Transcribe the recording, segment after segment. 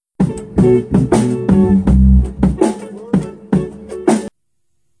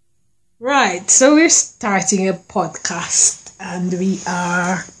Right, so we're starting a podcast and we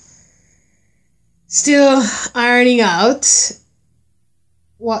are still ironing out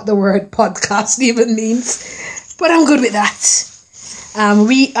what the word podcast even means, but I'm good with that.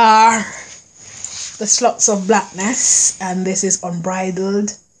 We are the Sluts of Blackness, and this is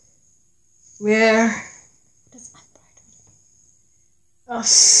Unbridled, where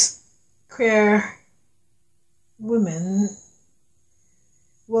us queer women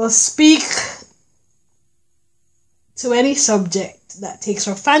will speak to any subject that takes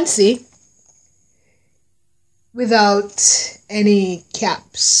our fancy without any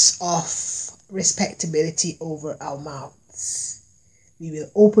caps of respectability over our mouths. We will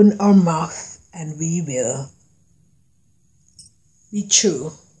open our mouth and we will be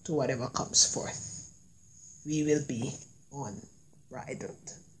true to whatever comes forth. We will be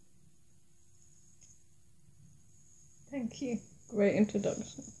unbridled. Thank you. Great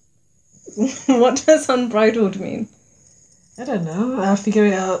introduction. What does unbridled mean? I don't know. I'll figure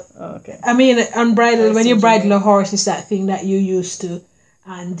it out. Oh, okay. I mean, unbridled, when you bridle a horse, is that thing that you used to,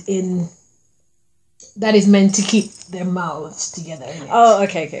 and that is meant to keep their mouths together. Oh,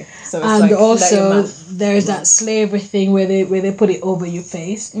 okay. So it's and like also there's that slavery thing where they put it over your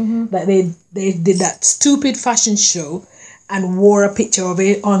face. Mm-hmm. That they did that stupid fashion show and wore a picture of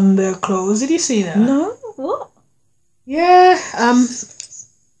it on the clothes. Did you see that? No. What? Yeah.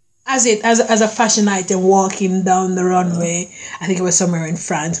 As a fashion item walking down the runway, I think it was somewhere in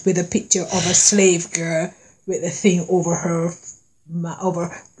France, with a picture of a slave girl with a thing over her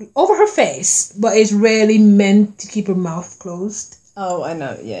face, but it's really meant to keep her mouth closed. Oh, I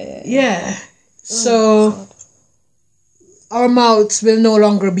know. Yeah. Yeah. So our mouths will no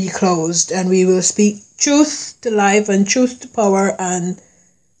longer be closed, and we will speak truth to life and truth to power and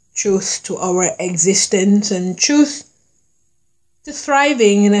truth to our existence and truth to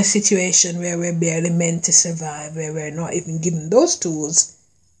thriving in a situation where we're barely meant to survive, where we're not even given those tools,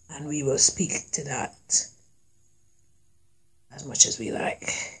 and we will speak to that as much as we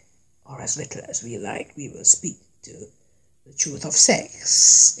like, or as little as we like. We will speak to the truth of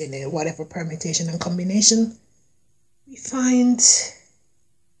sex in whatever permutation and combination we find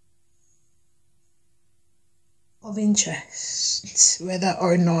of interest, whether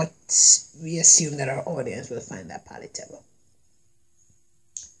or not we assume that our audience will find that palatable.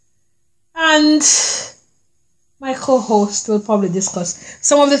 And my co-host will probably discuss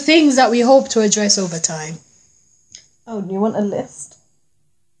some of the things that we hope to address over time. Oh, do you want a list?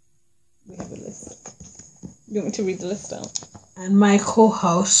 We have a list. You want me to read the list out? And my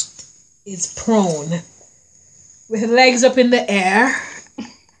co-host is prone, with legs up in the air,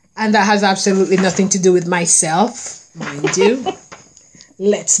 and that has absolutely nothing to do with myself, mind you.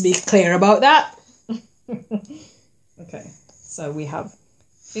 Let's be clear about that. Okay, so we have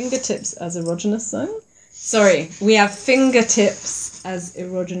fingertips as erogenous zone. Sorry, we have fingertips as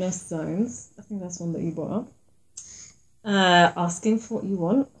erogenous zones. I think that's one that you brought up. Asking for what you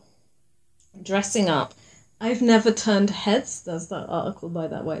want. Dressing up. I've never turned heads. That's that article by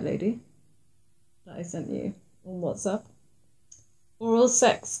that white lady that I sent you on WhatsApp. Oral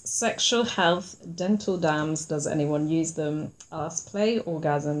sex, sexual health, dental dams. Does anyone use them? Ask play,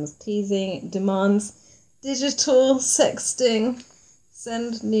 orgasms, teasing, demands, digital sexting.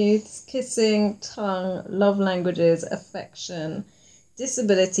 Send nudes, kissing, tongue, love languages, affection,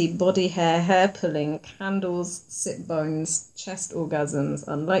 disability, body hair, hair pulling, candles, sit bones, chest orgasms,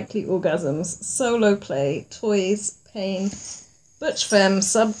 unlikely orgasms, solo play, toys, pain, butch femme,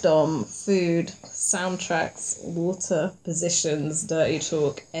 subdom, food, soundtracks, water, positions, dirty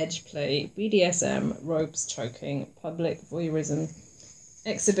talk, edge play, BDSM, ropes, choking, public voyeurism,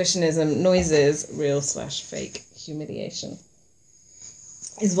 exhibitionism, noises, real/fake, humiliation.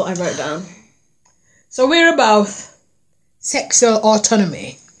 Is what I wrote down. So we're about sexual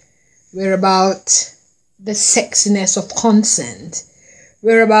autonomy. We're about the sexiness of consent.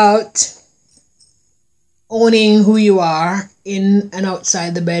 We're about owning who you are in and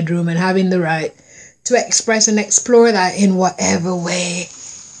outside the bedroom and having the right to express and explore that in whatever way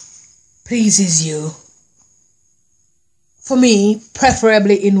pleases you. For me,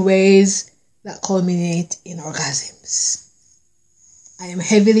 preferably in ways that culminate in orgasms. I am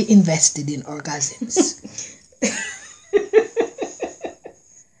heavily invested in orgasms.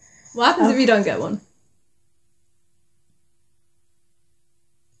 What happens if you don't get one?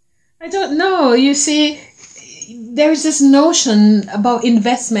 I don't know. You see, there's this notion about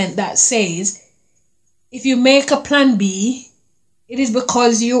investment that says if you make a plan B, it is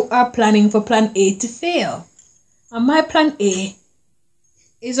because you are planning for plan A to fail. And my plan A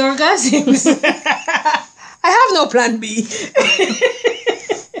is orgasms. I have no plan B.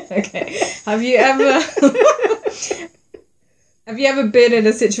 Okay. Have you ever been in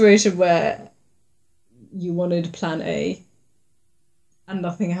a situation where you wanted plan A and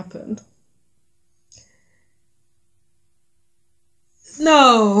nothing happened?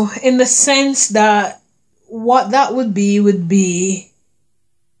 No, in the sense that what that would be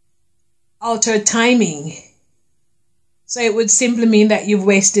altered timing. So it would simply mean that you've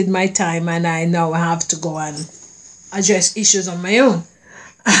wasted my time and I now have to go and address issues on my own.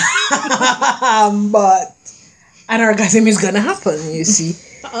 But an orgasm is gonna happen, you see.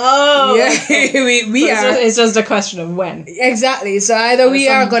 Oh, yeah, okay. we So are it's just a question of when. exactly. So either we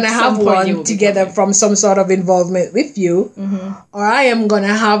are gonna have one together from some sort of involvement with you, or I am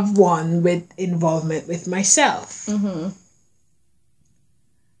gonna have one with involvement with myself.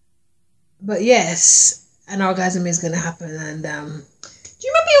 But yes, an orgasm is gonna happen, and Do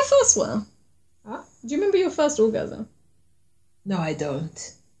you remember your first one? Huh? Do you remember your first orgasm? No, I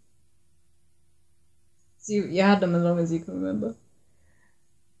don't. So you had them as long as you can remember.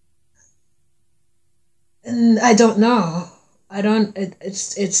 And I don't know. I don't.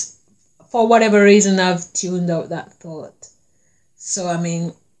 It's for whatever reason I've tuned out that thought. So I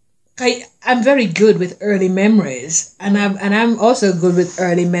mean, I'm very good with early memories, and I'm also good with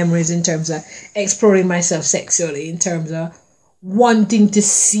early memories in terms of exploring myself sexually, in terms of wanting to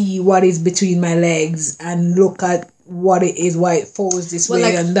see what is between my legs and look at what it is, why it falls this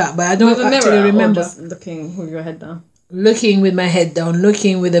way and that. But I don't with a actually mirror remember. Or just looking with your head down. Looking with my head down,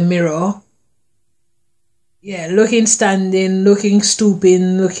 looking with a mirror. Yeah, looking standing, looking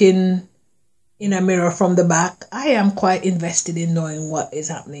stooping, looking in a mirror from the back. I am quite invested in knowing what is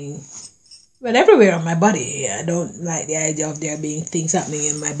happening. Well, everywhere on my body. I don't like the idea of there being things happening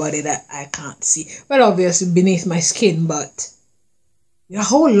in my body that I can't see. Well, obviously beneath my skin, but a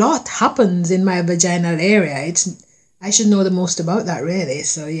whole lot happens in my vaginal area. I should know the most about that, really.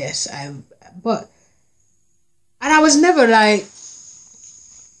 So yes, and I was never like,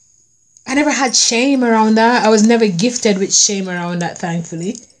 I never had shame around that. I was never gifted with shame around that,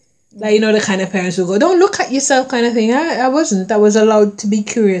 thankfully. Like, the kind of parents who go, don't look at yourself kind of thing. I wasn't. I was allowed to be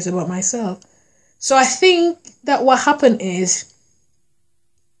curious about myself. So I think that what happened is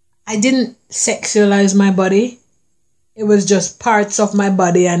I didn't sexualize my body. It was just parts of my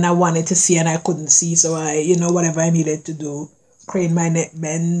body and I wanted to see and I couldn't see. So I, whatever I needed to do, crane my neck,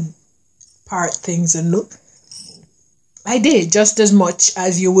 bend, part things and look. I did just as much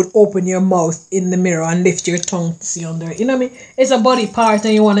as you would open your mouth in the mirror and lift your tongue to see under it. You know what I mean? It's a body part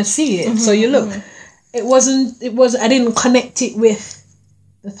and you want to see it. So you look. I didn't connect it with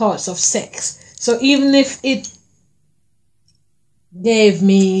the thoughts of sex. So even if it gave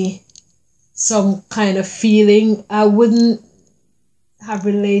me some kind of feeling, I wouldn't have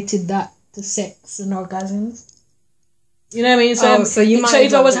related that to sex and orgasms. You know what I mean? So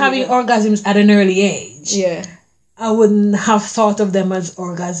if I was having orgasms at an early age, I wouldn't have thought of them as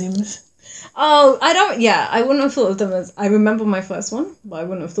orgasms. Oh, I wouldn't have thought of them as, I remember my first one, but I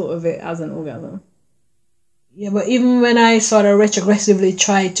wouldn't have thought of it as an orgasm. Yeah, but even when I sort of retrogressively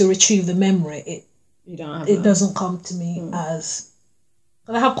try to retrieve the memory, it doesn't come to me as...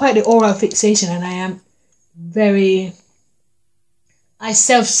 But I have quite the oral fixation and I am very... I've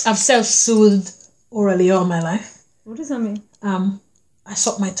self-soothed orally all my life. What does that mean? I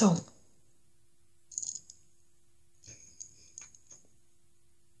suck my tongue.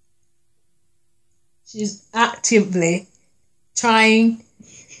 She's actively trying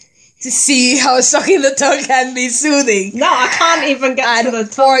to see how sucking the tongue can be soothing. No, I can't even get to the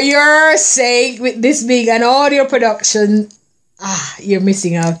tongue. For your sake, with this being an audio production, you're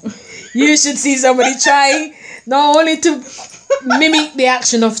missing out. You should see somebody trying not only to mimic the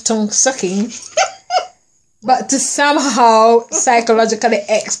action of tongue sucking, but to somehow psychologically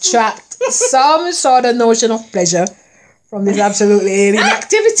extract some sort of notion of pleasure from these absolutely alien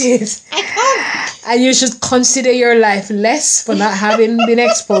activities. I can't. And you should consider your life less for not having been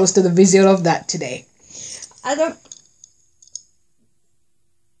exposed to the visual of that today. I don't...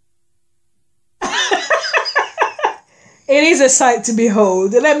 It is a sight to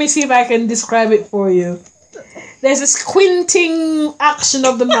behold. Let me see if I can describe it for you. There's a squinting action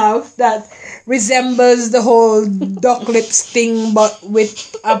of the mouth that resembles the whole duck lips thing, but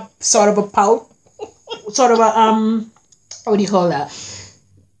with a sort of a pout. Sort of a, what do you call that?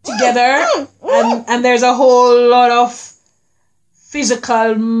 Together. And there's a whole lot of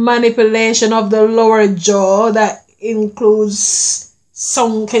physical manipulation of the lower jaw that includes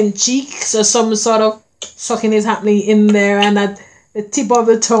sunken cheeks, or some sort of sucking is happening in there, and that the tip of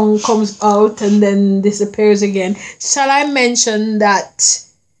the tongue comes out and then disappears again. Shall I mention that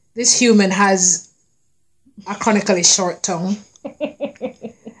this human has a chronically short tongue.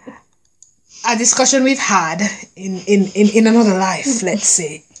 A discussion we've had in another life, let's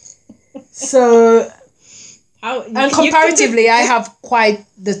say. So, and comparatively, I have quite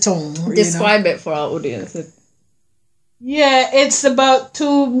the tongue. Describe it for our audience. Yeah, it's about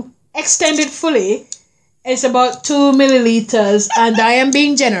extended fully. It's about 2 milliliters, and I am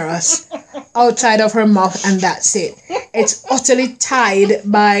being generous outside of her mouth, and that's it. It's utterly tied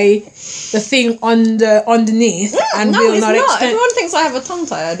by the thing underneath, and no, will it's not not. extend. Everyone thinks I have a tongue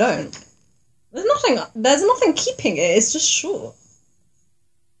tie. I don't. There's nothing keeping it. It's just short.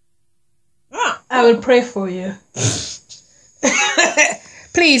 I will pray for you.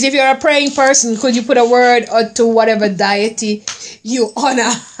 Please, if you're a praying person, could you put a word or to whatever deity you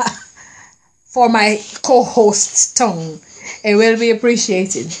honor for my co-host's tongue? It will be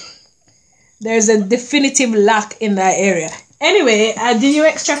appreciated. There's a definitive lack in that area. Anyway, did you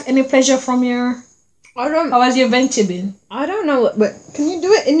extract any pleasure from your... How has your venture been? I don't know, but can you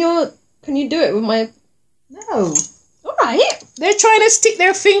do it Can you do it with my... No. Alright. They're trying to stick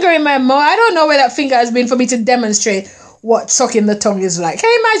their finger in my mouth. I don't know where that finger has been for me to demonstrate what sucking the tongue is like.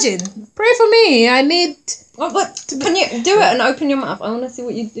 Can you imagine? Pray for me. I need... Oh, but can you do it and open your mouth? I want to see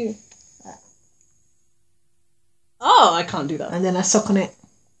what you do. Oh, I can't do that. And then I suck on it.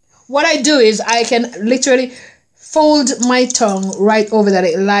 What I do is I can literally fold my tongue right over that.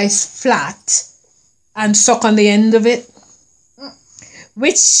 It lies flat and suck on the end of it.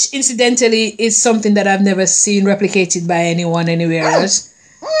 Which, incidentally, is something that I've never seen replicated by anyone anywhere else.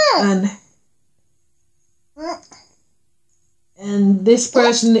 And this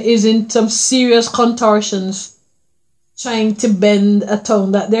person is in some serious contortions trying to bend a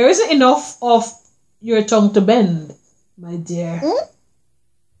tongue that there isn't enough of your tongue to bend, my dear.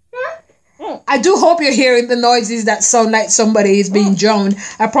 I do hope you're hearing the noises that sound like somebody is being drowned.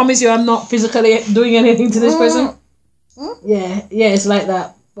 I promise you I'm not physically doing anything to this person. Yeah, it's like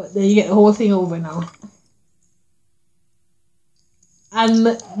that. But then you get the whole thing over now.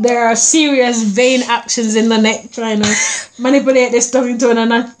 And there are serious vein actions in the neck trying to manipulate this stuff into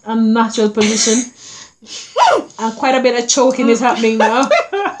an unnatural position. And quite a bit of choking is happening now.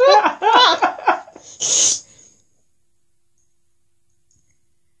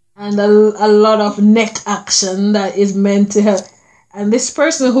 And a lot of neck action that is meant to help. And this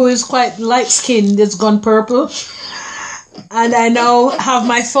person who is quite light-skinned has gone purple. And I now have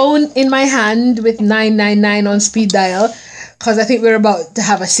my phone in my hand with 999 on speed dial because I think we're about to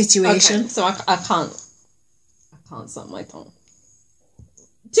have a situation. Okay, so I can't suck my tongue.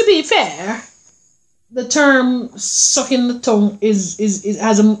 To be fair, the term sucking the tongue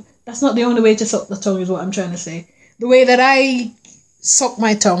that's not the only way to suck the tongue is what I'm trying to say. The way that I suck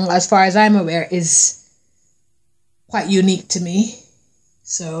my tongue, as far as I'm aware, is quite unique to me.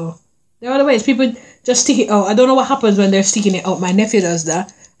 So there are other ways. People just stick it out. I don't know what happens when they're sticking it out. My nephew does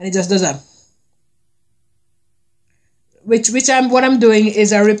that, and it just does that. What I'm doing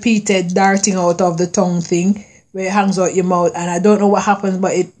is a repeated darting out of the tongue thing, where it hangs out your mouth, and I don't know what happens,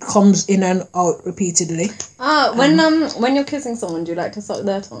 but it comes in and out repeatedly. When you're kissing someone, do you like to suck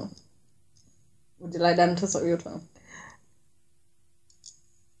their tongue? Would you like them to suck your tongue?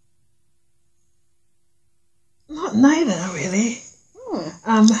 Not neither, really.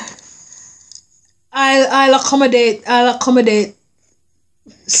 I'll accommodate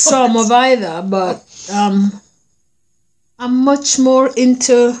some of either, but I'm much more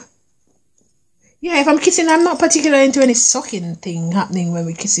into... Yeah, if I'm kissing, I'm not particularly into any sucking thing happening when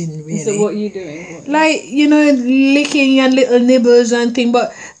we're kissing, really. So what are you doing? Like, licking and little nibbles and thing,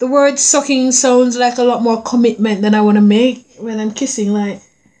 but the word sucking sounds like a lot more commitment than I want to make when I'm kissing. Like,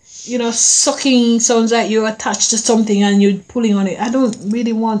 sucking sounds like you're attached to something and you're pulling on it. I don't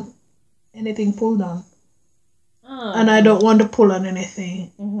really want anything pulled on. And I don't want to pull on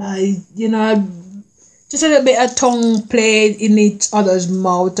anything. Just a little bit of tongue play in each other's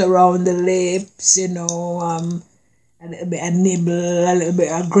mouth around the lips, a little bit of nibble, a little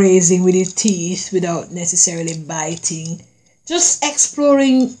bit of grazing with your teeth without necessarily biting. Just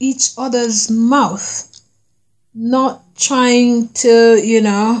exploring each other's mouth. Not trying to,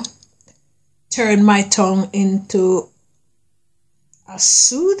 turn my tongue into a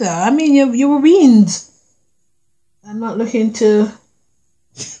soother. I mean, you were weaned. I'm not looking to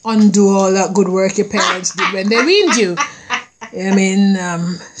undo all that good work your parents did when they weaned you. I mean,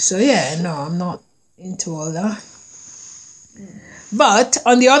 so yeah, no, I'm not into all that. But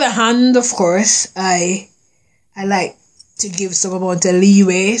on the other hand, of course, I like to give some amount of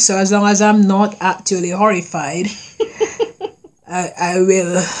leeway. So as long as I'm not actually horrified, I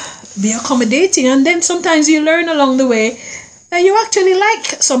will be accommodating. And then sometimes you learn along the way that you actually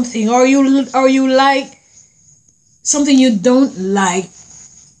like something, or you like something you don't like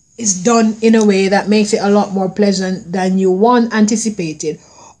is done in a way that makes it a lot more pleasant than you one anticipated,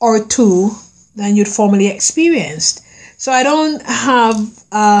 or two than you'd formerly experienced. So I don't have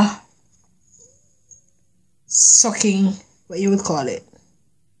a sucking, what you would call it,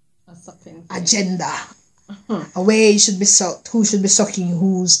 A sucking thing. agenda. A way it should be sucked, who should be sucking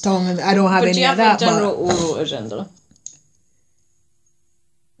whose tongue, and I don't have any of that. But do you have a general oral agenda?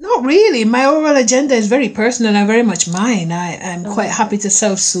 Not really. My oral agenda is very personal and very much mine. I'm quite happy to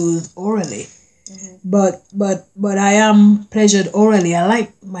self-soothe orally. But I am pleasured orally. I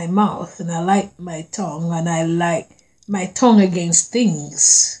like my mouth and I like my tongue, and I like my tongue against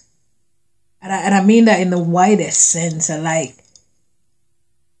things. And I mean that in the widest sense.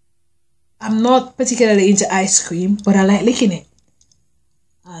 I'm not particularly into ice cream, but I like licking it.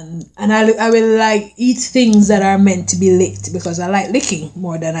 And I will like eat things that are meant to be licked because I like licking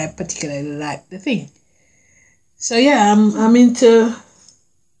more than I particularly like the thing. So yeah, I'm into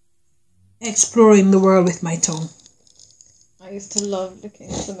exploring the world with my tongue. I used to love licking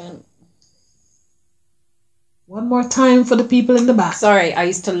cement. One more time for the people in the back. Sorry, I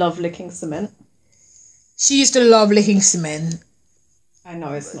used to love licking cement. She used to love licking cement. I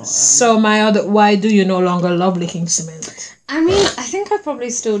know it's not. So why do you no longer love licking cement? I mean, I think I probably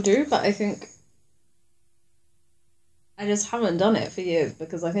still do, but I think I just haven't done it for years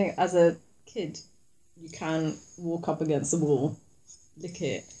because I think as a kid, you can walk up against the wall, lick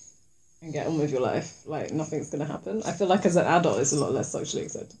it, and get on with your life. Like, nothing's going to happen. I feel like as an adult, it's a lot less socially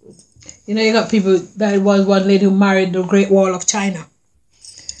acceptable. You know, you got people, there was one lady who married the Great Wall of China.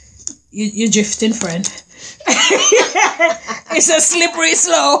 You're drifting, friend. It's a slippery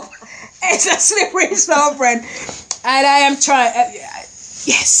slope. It's a slippery slope, friend. And I am trying.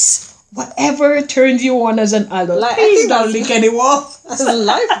 Yes, whatever turns you on as an adult. Like, please don't lick any wall. As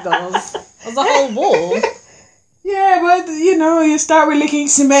life does. As a whole wall. Yeah, but you start with licking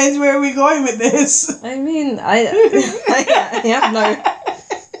cement. Where are we going with this? I mean, I have no.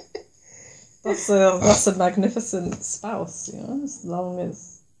 That's a magnificent spouse, as long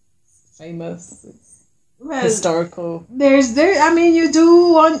as famous, it's historical. You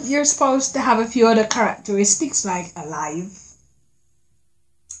do want your spouse to have a few other characteristics, like alive.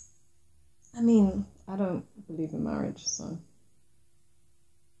 I mean, I don't believe in marriage, so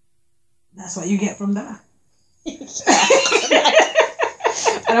that's what you get from that. I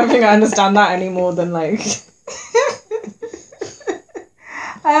don't think I understand that any more than like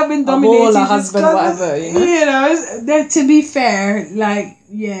I have been dominated. A wall, a husband, whatever. To be fair, like,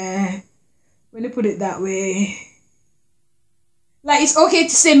 yeah, when you put it that way, like, it's okay to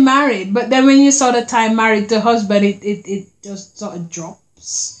say married, but then when you sort of tie married to husband, it just sort of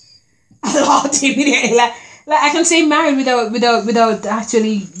drops a lot immediately. Like I can say married without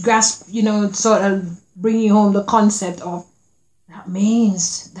actually grasp, sort of bringing home the concept of that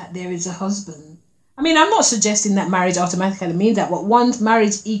means that there is a husband. I mean, I'm not suggesting that marriage automatically means that, but once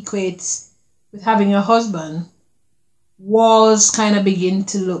marriage equates with having a husband, walls kind of begin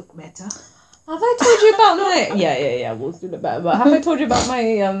to look better. Have I told you about my... Yeah, walls do look better. But have I told you about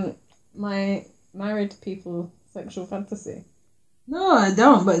my my married people sexual fantasy? No, I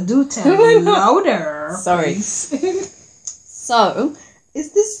don't, but do tell me louder. Sorry. So,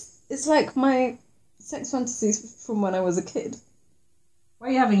 it's like my sex fantasies from when I was a kid. Why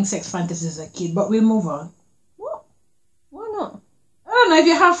are you having sex fantasies as a kid? But we'll move on. What? Why not? I don't know. If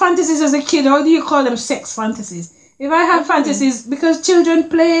you have fantasies as a kid, how do you call them sex fantasies? If I have fantasies, because children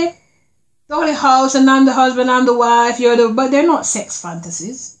play dolly house and I'm the husband, I'm the wife, but they're not sex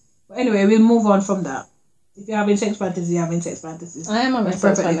fantasies. But anyway, we'll move on from that. If you're having sex fantasies, you're having sex fantasies. I am having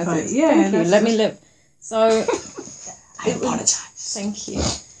sex fantasies. Yeah, thank you. Let me live. So, I apologize. Thank you.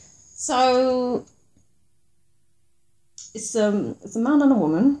 So, it's a man and a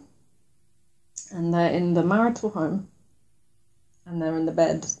woman, and they're in the marital home, and they're in the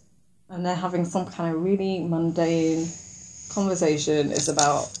bed, and they're having some kind of really mundane conversation. It's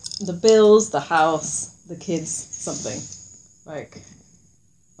about the bills, the house, the kids, something. Like,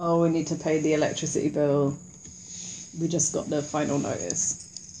 oh, we need to pay the electricity bill. We just got the final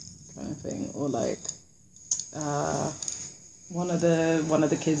notice, kind of thing. Or like, one of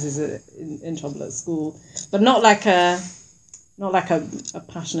the kids is in trouble at school, but not like a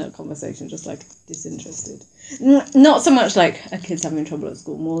passionate conversation, just like disinterested. Not so much like a kid's having trouble at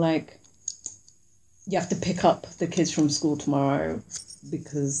school, more like you have to pick up the kids from school tomorrow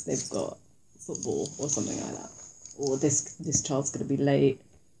because they've got football or something like that, or this child's going to be late.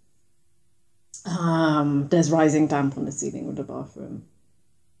 There's rising damp on the ceiling of the bathroom.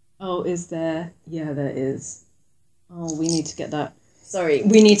 Oh, is there? Yeah, there is. Oh, we need to get that. Sorry,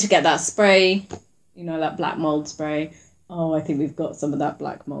 we need to get that spray. You know, that black mold spray. Oh, I think we've got some of that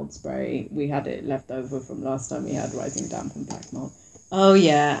black mold spray. We had it left over from last time we had Rising Damp and black mold. Oh,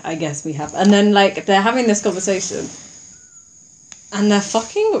 yeah, I guess we have. And then, like, they're having this conversation. And they're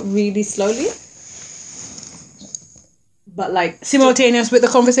fucking really slowly. But, like... Simultaneous with the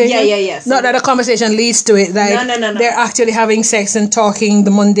conversation? Yeah. So not that the conversation leads to it. Like, no. They're actually having sex and talking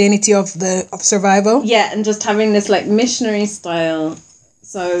the mundanity of survival? Yeah, and just having this, like, missionary style.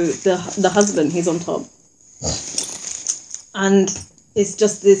 So the husband, he's on top. And it's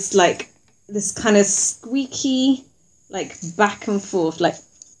just this, like, this kind of squeaky, like, back and forth, like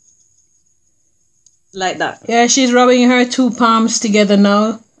that. Yeah, she's rubbing her two palms together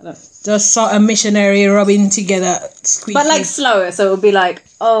now. Just sort of missionary rubbing together, squeaky. But, like, slower, so it'll be like,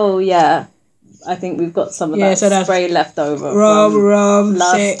 oh, yeah, I think we've got some of that spray left over. Rub,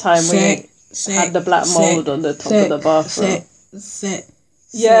 last time we had the black mold on the top of the bathroom.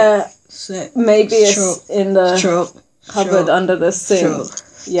 Maybe it's in the... cupboard under the sink.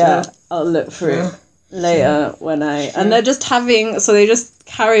 I'll look through it later when I... And they're just having... So they just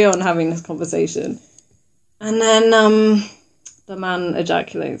carry on having this conversation. And then the man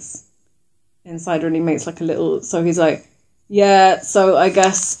ejaculates inside and he makes like a little... So he's like, yeah, so I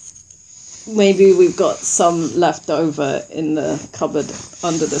guess maybe we've got some left over in the cupboard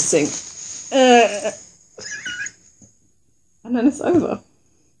under the sink. And then it's over.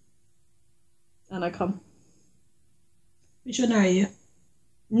 And I come. Which one are you?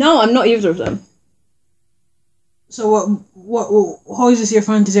 No, I'm not either of them. So how is this your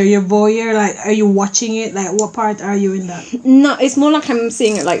fantasy? Are you a voyeur? Like, are you watching it? Like, what part are you in that? No, it's more like I'm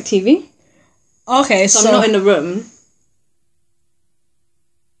seeing it like TV. Okay, so I'm not in the room.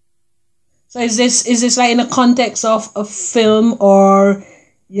 So is this like in the context of a film or,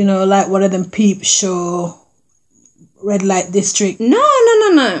 you know, like one of them peep show, Red Light District? No.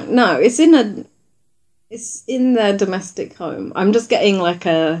 It's in their domestic home. I'm just getting like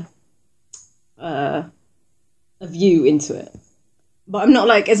a view into it. But I'm not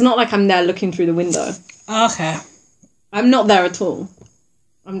like... It's not like I'm there looking through the window. Okay. I'm not there at all.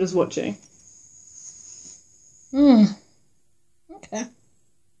 I'm just watching. Okay.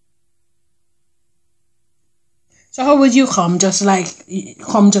 So how would you come? Just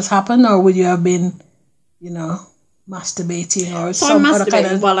happen? Or would you have been, you know, masturbating or so some I'm other kind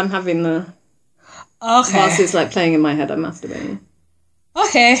of... while I'm having the... Okay. Whilst it's like playing in my head, I'm masturbating.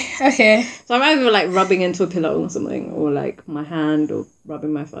 Okay. So I'm either like rubbing into a pillow or something, or like my hand, or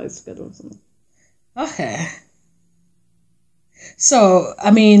rubbing my thighs together or something. Okay. So,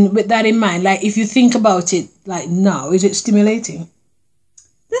 I mean, with that in mind, like if you think about it, like now, is it stimulating?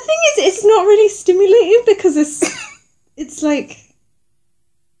 The thing is, it's not really stimulating because it's like,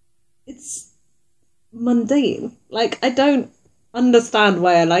 it's mundane. Like, I don't understand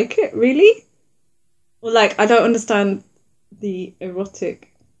why I like it, really. Or, like, I don't understand the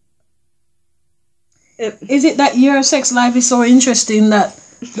erotic... Is it that your sex life is so interesting that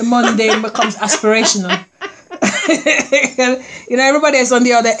the mundane becomes aspirational? You know, everybody is on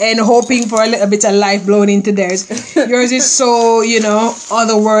the other end hoping for a little bit of life blown into theirs. Yours is so, you know,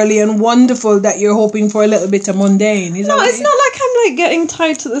 otherworldly and wonderful that you're hoping for a little bit of mundane. No, it's not like I'm, like, getting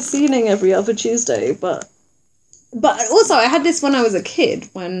tied to the ceiling every other Tuesday, but also, I had this when I was a kid,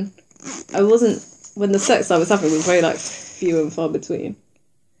 when the sex I was having was very, like, few and far between.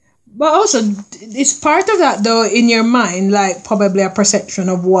 But also, it's part of that, though, in your mind, like, probably a perception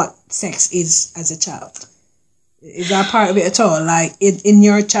of what sex is as a child. Is that part of it at all? Like, in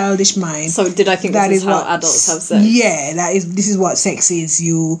your childish mind... So, did I think that is how adults have sex? Yeah, this is what sex is.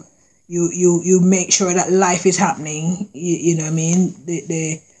 You make sure that life is happening. You know what I mean?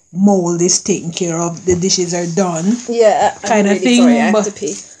 The mold is taken care of. The dishes are done. Yeah, kind of thing. Sorry, I have to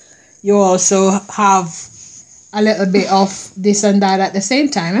pee. You also have a little bit of this and that at the same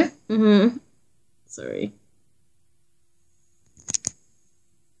time, eh? Mm-hmm. Sorry.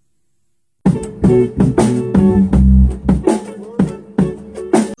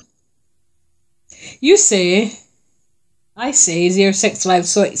 I say, is your sex life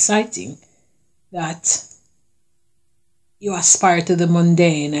so exciting that you aspire to the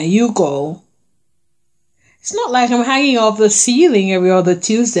mundane and you go... It's not like I'm hanging off the ceiling every other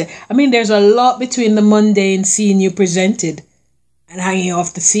Tuesday. I mean, there's a lot between the mundane scene you presented and hanging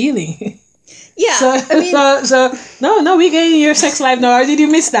off the ceiling. Yeah, no, we're getting your sex life now. Or did you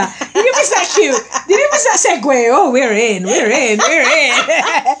miss that? Did you miss that cue? Did you miss that segue? Oh, we're in.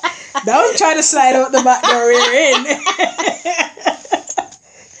 Don't try to slide out the back door. We're in.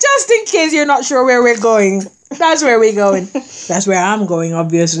 Just in case you're not sure where we're going. That's where we're going. That's where I'm going,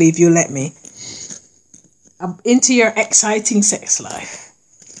 obviously, if you let me. into your exciting sex life?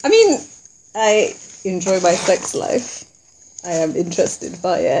 I mean, I enjoy my sex life. I am interested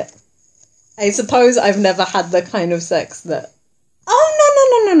by it. I suppose I've never had the kind of sex that...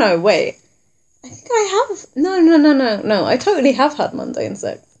 Oh, no, wait. I think I have... No, I totally have had mundane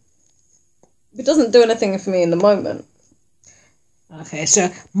sex. It doesn't do anything for me in the moment. Okay, so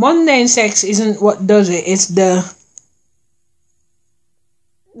mundane sex isn't what does it, it's the...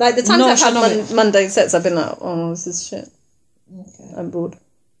 Like, the times I've had mundane sex, I've been like, oh, this is shit. Okay. I'm bored.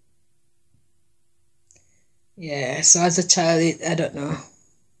 Yeah, so as a child, I don't know.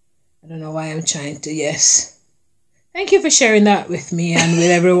 I don't know why I'm trying to, yes. Thank you for sharing that with me and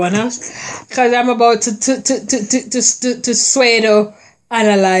with everyone else. Because I'm about to pseudo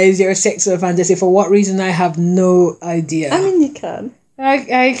analyze your sexual fantasy. For what reason, I have no idea. I mean, you can.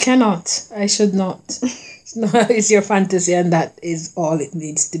 I cannot. I should not. It's your fantasy and that is all it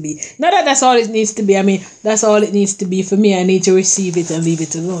needs to be. Not that that's all it needs to be. I mean, that's all it needs to be for me. I need to receive it and leave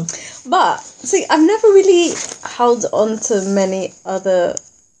it alone. But, see, I've never really held on to many other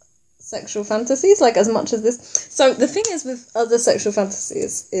sexual fantasies, like, as much as this. So, the thing is with other sexual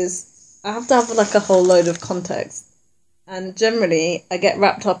fantasies is I have to have, like, a whole load of context. And generally, I get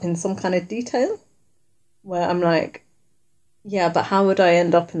wrapped up in some kind of detail where I'm like, yeah, but how would I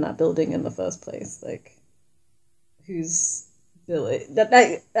end up in that building in the first place? Like, who's built it?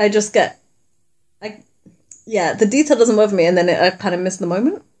 That I just get, the detail doesn't bother me, and then I kind of miss the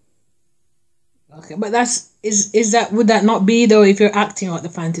moment. Okay, but would that not be though if you're acting out the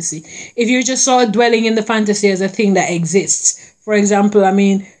fantasy? If you're just sort of dwelling in the fantasy as a thing that exists. For example, I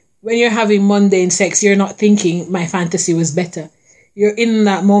mean, when you're having mundane sex, you're not thinking my fantasy was better. You're in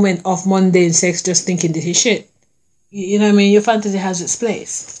that moment of mundane sex just thinking this is shit. You know what I mean? Your fantasy has its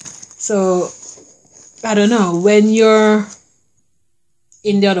place. So, I don't know. When you're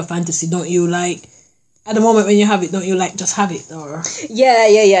in the other fantasy, don't you like... At the moment when you have it, don't you like just have it? Or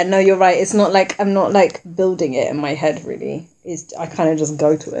Yeah. No, you're right. It's not like... I'm not like building it in my head, really. I kind of just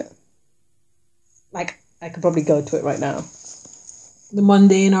go to it. Like, I could probably go to it right now. The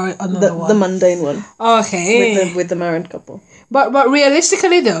mundane or another one? The mundane one. Okay. With the married couple. But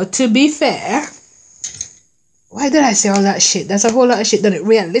realistically though, to be fair... Why did I say all that shit? That's a whole lot of shit, doesn't it?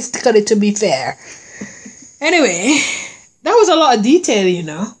 Realistically, to be fair. Anyway, that was a lot of detail, you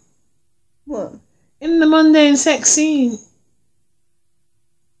know. What? In the mundane sex scene.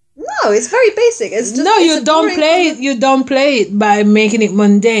 No, it's very basic. It's just... No, you don't play it. You don't play it by making it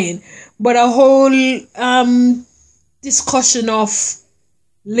mundane. But a whole discussion of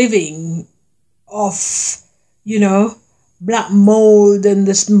living, of, you know, black mold, and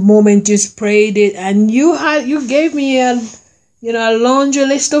this moment you sprayed it, and you gave me a laundry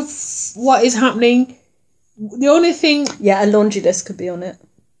list of what is happening. The only thing... Yeah, a laundry list could be on it.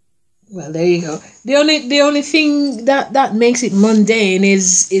 Well, there you go. The only thing that makes it mundane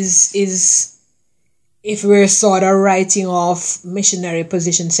is if we're sort of writing off missionary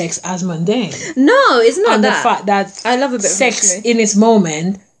position sex as mundane. No, it's not and that. The fact that I love a bit sex of in its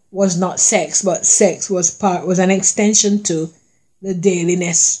moment was not sex, but sex was an extension to the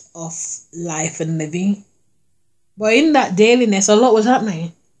dailiness of life and living. But in that dailiness, a lot was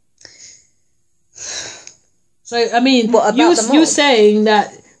happening. So I mean, you saying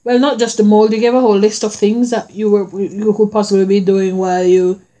that, well, not just the mold. You gave a whole list of things that you could possibly be doing while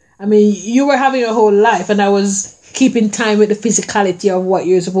you. I mean, you were having a whole life, and I was keeping time with the physicality of what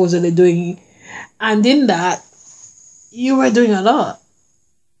you're supposedly doing, and in that, you were doing a lot.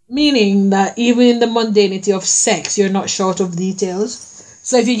 Meaning that even in the mundanity of sex, you're not short of details.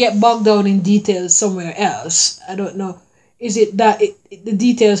 So if you get bogged down in details somewhere else, I don't know, is it that the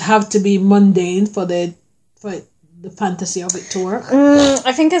details have to be mundane for the fantasy of it to work?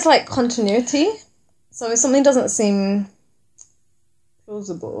 I think it's like continuity. So if something doesn't seem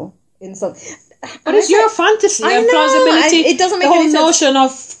plausible in some... But it's your fantasy and plausibility. It doesn't make any sense. The whole notion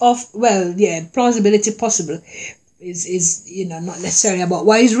of plausibility possible is not necessarily about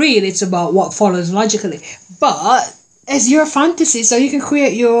what is real, it's about what follows logically. But it's your fantasy, so you can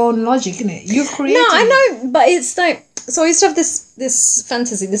create your own logic, innit? You're creating... No, I know, but it's like... So I used to have this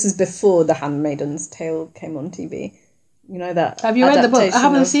fantasy. This is before The Handmaid's Tale came on TV. You know that... Have you read the book? I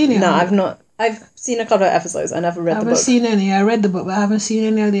haven't seen it. No, I've not. I've seen a couple of episodes. I never read the book. I haven't seen any. I read the book, but I haven't seen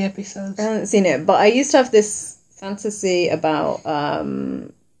any of the episodes. I haven't seen it, but I used to have this fantasy about...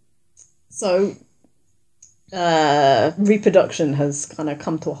 reproduction has kind of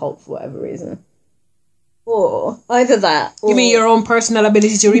come to a halt for whatever reason. Or either that... Or... You mean your own personal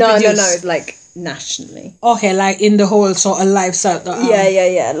ability to reproduce? No, like nationally. Okay, like in the whole sort of lifestyle.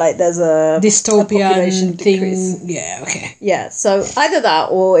 Yeah. Like there's a dystopian thing. Decrease. Yeah, okay. Yeah, so either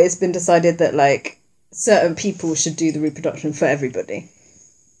that or it's been decided that like certain people should do the reproduction for everybody.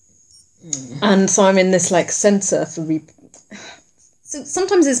 And so I'm in this like center for so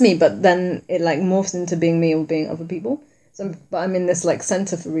sometimes it's me, but then it like morphs into being me or being other people. But I'm in this like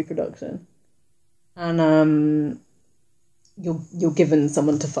center for reproduction, and you're given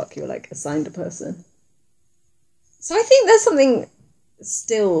someone to fuck. You're like assigned a person. So I think there's something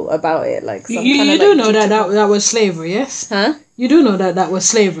still about it, like some you kind of, do like, know that was slavery, yes? Huh? You do know that was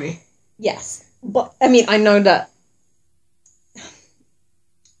slavery. Yes, but I mean I know that.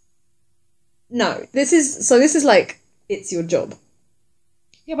 No, this is like it's your job.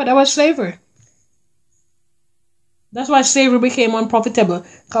 Yeah, but that was slavery. That's why slavery became unprofitable.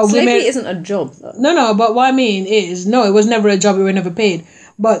 Slavery isn't a job, though. No, but what I mean is, no, it was never a job, we were never paid.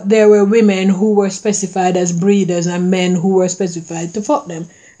 But there were women who were specified as breeders and men who were specified to fuck them.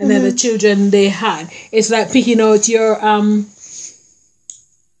 And then the children they had. It's like picking out your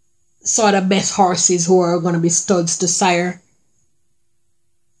sort of best horses who are going to be studs to sire.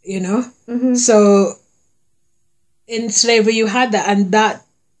 You know? So in slavery you had that, and that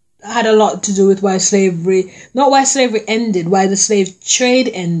had a lot to do with why slavery ended, why the slave trade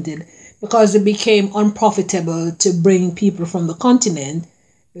ended, because it became unprofitable to bring people from the continent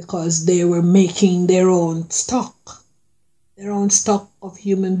because they were making their own stock of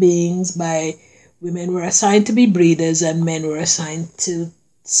human beings. By women were assigned to be breeders and men were assigned to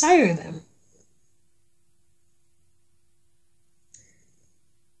sire them.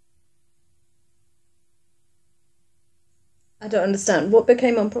 I don't understand. What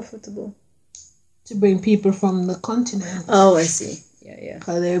became unprofitable? To bring people from the continent. Oh, I see. Yeah.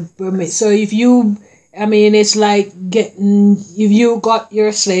 So if you, I mean, it's like if you got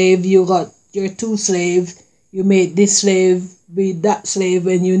your slave, you got your two slaves, you made this slave with that slave,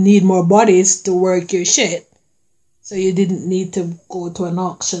 and you need more bodies to work your shit. So you didn't need to go to an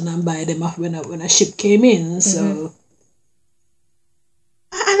auction and buy them off when a ship came in. So.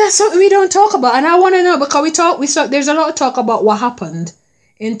 And that's something we don't talk about, and I want to know, because there's a lot of talk about what happened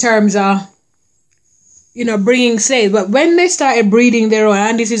in terms of, bringing slaves, but when they started breeding their own,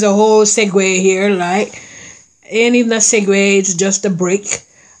 and this is a whole segue here, like, ain't even a segue, it's just a break.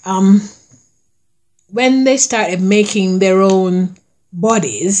 When they started making their own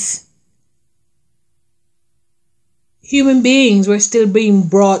bodies, human beings were still being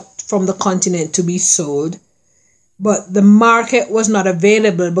brought from the continent to be sold. But the market was not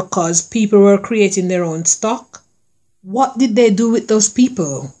available because people were creating their own stock. What did they do with those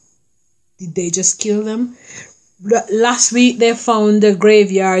people? Did they just kill them? Last week they found a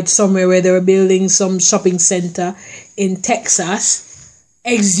graveyard somewhere where they were building some shopping center in Texas.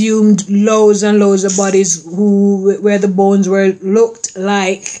 Exhumed loads and loads of bodies where the bones looked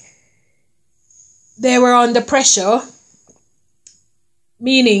like they were under pressure.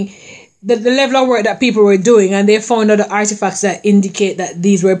 Meaning the level of work that people were doing, and they found other artifacts that indicate that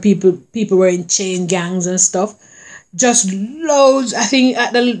these were people were in chain gangs and stuff. Just loads. I think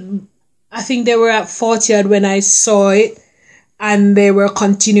they were at 40 when I saw it, and they were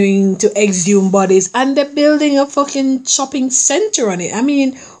continuing to exhume bodies, and they're building a fucking shopping center on it. I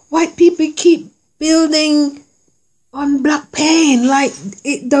mean, white people keep building on black pain, like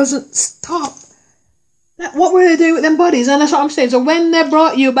it doesn't stop. What were they doing with them bodies? And that's what I'm saying. So when they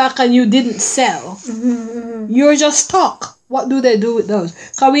brought you back and you didn't sell, you're just stuck. What do they do with those?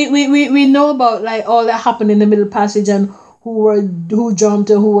 Because we know about like all that happened in the Middle Passage, and who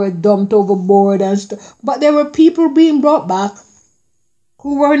jumped and who were dumped overboard and stuff. But there were people being brought back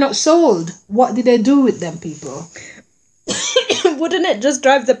who were not sold. What did they do with them people? Wouldn't it just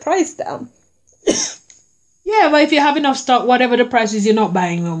drive the price down? Yeah, but if you have enough stock, whatever the price is, you're not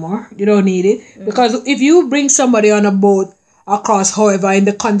buying no more. You don't need it. Because if you bring somebody on a boat across, however, in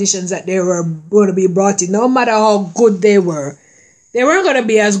the conditions that they were going to be brought in, no matter how good they weren't going to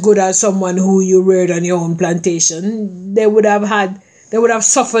be as good as someone who you reared on your own plantation. They would have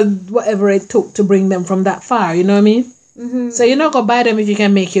suffered whatever it took to bring them from that far, you know what I mean? So you're not going to buy them if you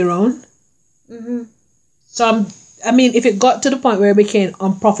can make your own. So, if it got to the point where it became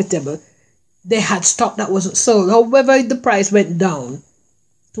unprofitable, they had stock that wasn't sold. However, the price went down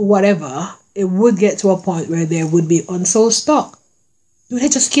to whatever, it would get to a point where there would be unsold stock. Do they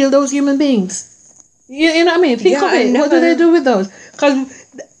just kill those human beings? You know what I mean? Think of it. What do they do with those? Because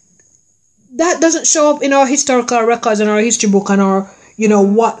that doesn't show up in our historical records and our history book and our,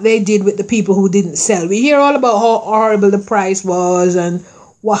 what they did with the people who didn't sell. We hear all about how horrible the price was and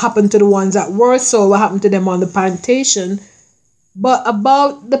what happened to the ones that were sold, what happened to them on the plantation. But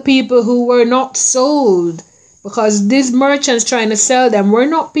about the people who were not sold, because these merchants trying to sell them were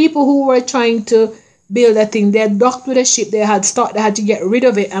not people who were trying to build a thing. They had docked with a ship, they had stock, they had to get rid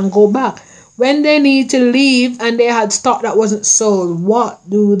of it and go back. when they need to leave and they had stock that wasn't sold, what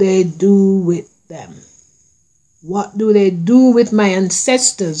do they do with them? What do they do with my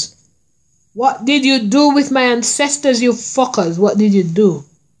ancestors? What did you do with my ancestors, you fuckers? What did you do?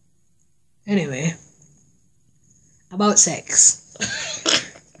 Anyway, about sex.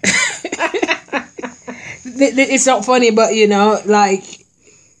 It's not funny, but you know, like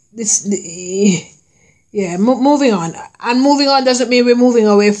this. Yeah, moving on. And moving on doesn't mean we're moving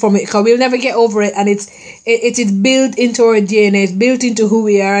away from it, because we'll never get over it. And it is built into our DNA. It's built into who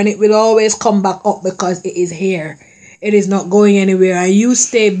we are, and it will always come back up because it is here. It is not going anywhere. And you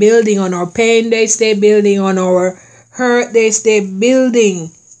stay building on our pain. They stay building on our hurt. They stay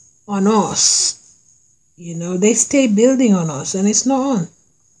building on us. You know, they stay building on us, and it's not on.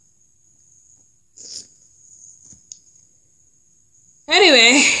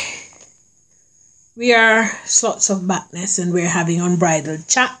 Anyway, we are Slots of Badness, and we're having unbridled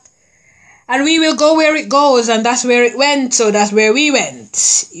chat. And we will go where it goes, and that's where it went, so that's where we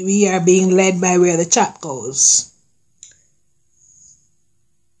went. We are being led by where the chat goes.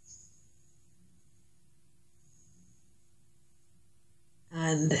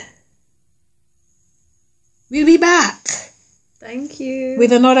 And we'll be back. Thank you.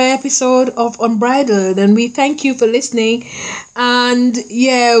 With another episode of Unbridled, and we thank you for listening. And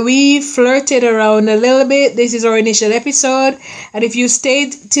yeah, we flirted around a little bit. This is our initial episode, and if you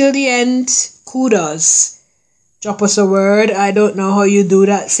stayed till the end, kudos. Drop us a word. I don't know how you do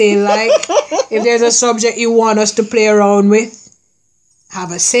that. Say like, if there's a subject you want us to play around with,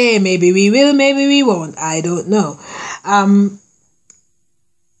 have a say. Maybe we will, maybe we won't. I don't know.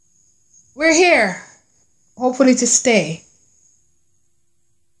 We're here, hopefully to stay.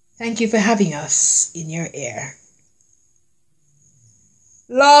 Thank you for having us in your ear.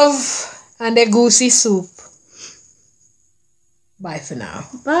 Love and a goosey soup. Bye for now.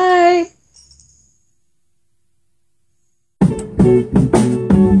 Bye.